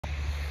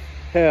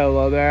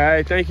Hello there.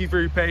 Hey, thank you for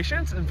your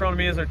patience. In front of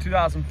me is our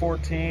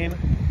 2014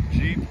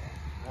 Jeep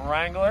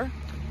Wrangler.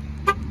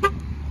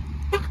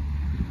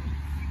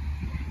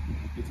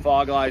 With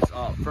fog lights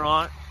up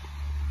front.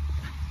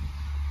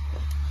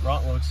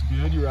 Front looks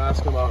good. You were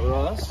asking about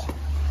rust.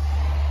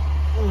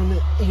 And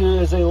here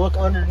is a look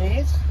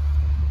underneath.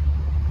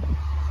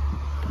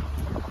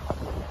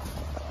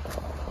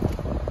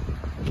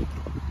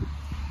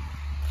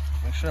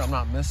 Make sure I'm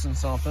not missing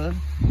something.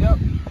 Yep.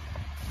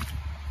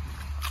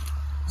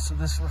 So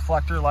this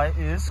reflector light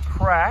is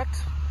cracked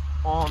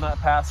on that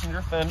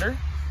passenger fender.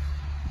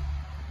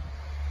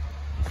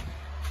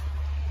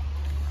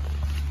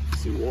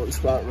 See one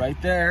spot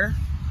right there.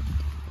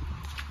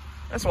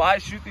 That's why I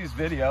shoot these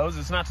videos.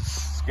 It's not to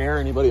scare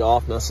anybody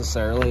off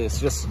necessarily. It's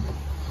just,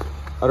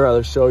 I'd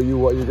rather show you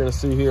what you're gonna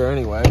see here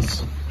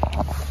anyways.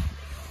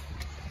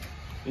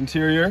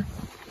 Interior,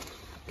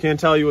 can't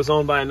tell you was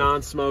owned by a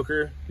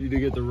non-smoker. You do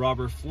get the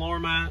rubber floor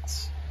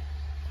mats.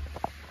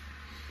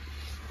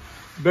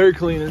 Very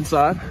clean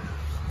inside.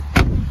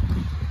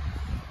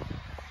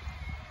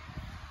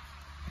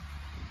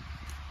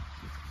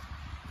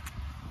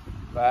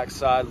 Back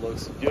side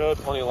looks good.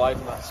 Plenty of life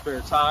in that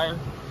spare tire.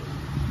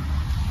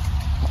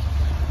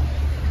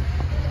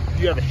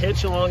 You have a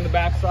hitch along the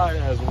back side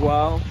as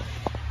well.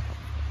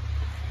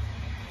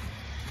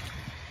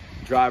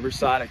 Driver's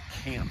side, I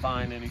can't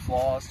find any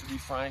flaws, to be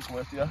frank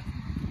with you.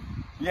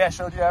 Yeah,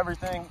 showed you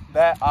everything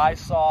that I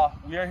saw.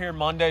 We are here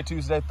Monday,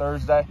 Tuesday,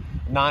 Thursday,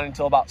 9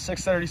 until about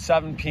 6:30,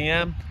 7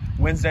 p.m.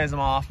 Wednesdays I'm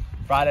off.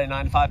 Friday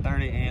 9 to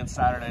 5:30 and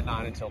Saturday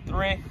 9 until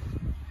 3.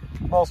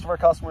 Most of our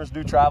customers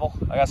do travel.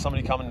 I got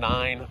somebody coming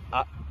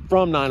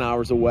from 9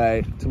 hours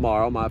away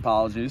tomorrow, my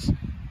apologies.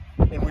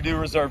 And we do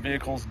reserve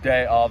vehicles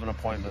day of an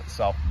appointment.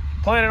 So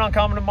planning on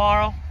coming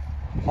tomorrow,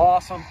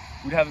 awesome.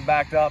 We'd have it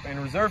backed up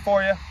and reserved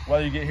for you,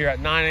 whether you get here at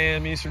 9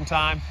 a.m. Eastern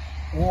time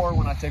or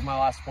when I take my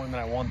last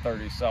appointment at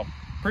 1:30. So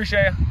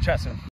appreciate you. Chat soon.